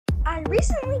I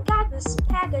recently got this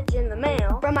package in the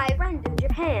mail from my friend in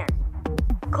Japan,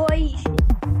 Koichi.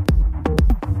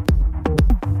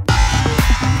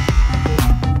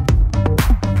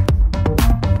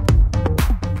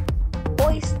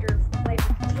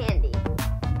 Oyster-flavored candy.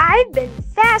 I've been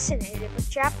fascinated with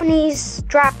Japanese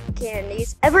drop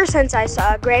candies ever since I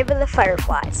saw Grave of the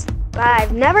Fireflies, but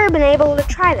I've never been able to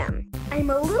try them.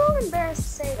 I'm a little embarrassed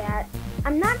to say that.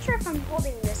 I'm not sure if I'm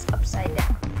holding this upside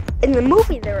down. In the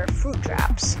movie, there are fruit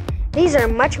drops. These are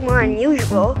much more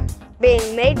unusual,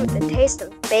 being made with the taste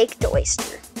of baked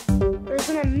oyster. There's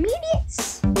an immediate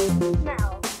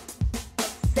smell of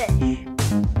fish.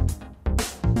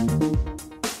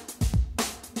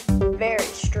 Very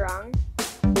strong.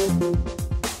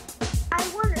 I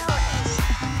wonder how it is.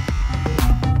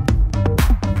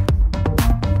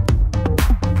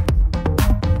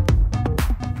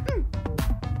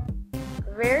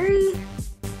 Very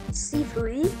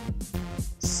seafoody,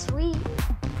 sweet,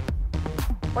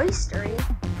 oystery.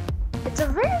 It's a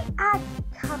very odd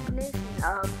combination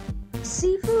of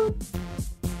seafood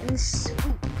and sweet.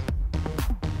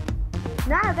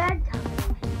 Not a bad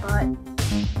combination,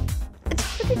 but it's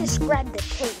hard to describe the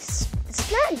taste.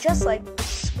 It's not just like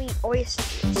sweet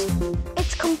oysters.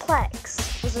 It's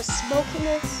complex. There's a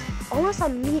smokiness, almost a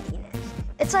meatiness.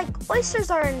 It's like oysters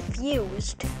are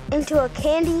infused into a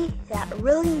candy that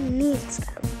really needs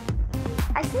them.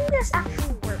 I think this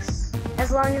actually works,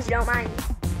 as long as you don't mind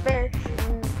fish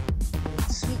and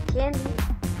sweet candy.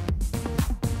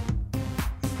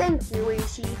 Thank you,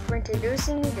 Oishi, for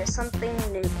introducing me to something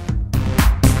new.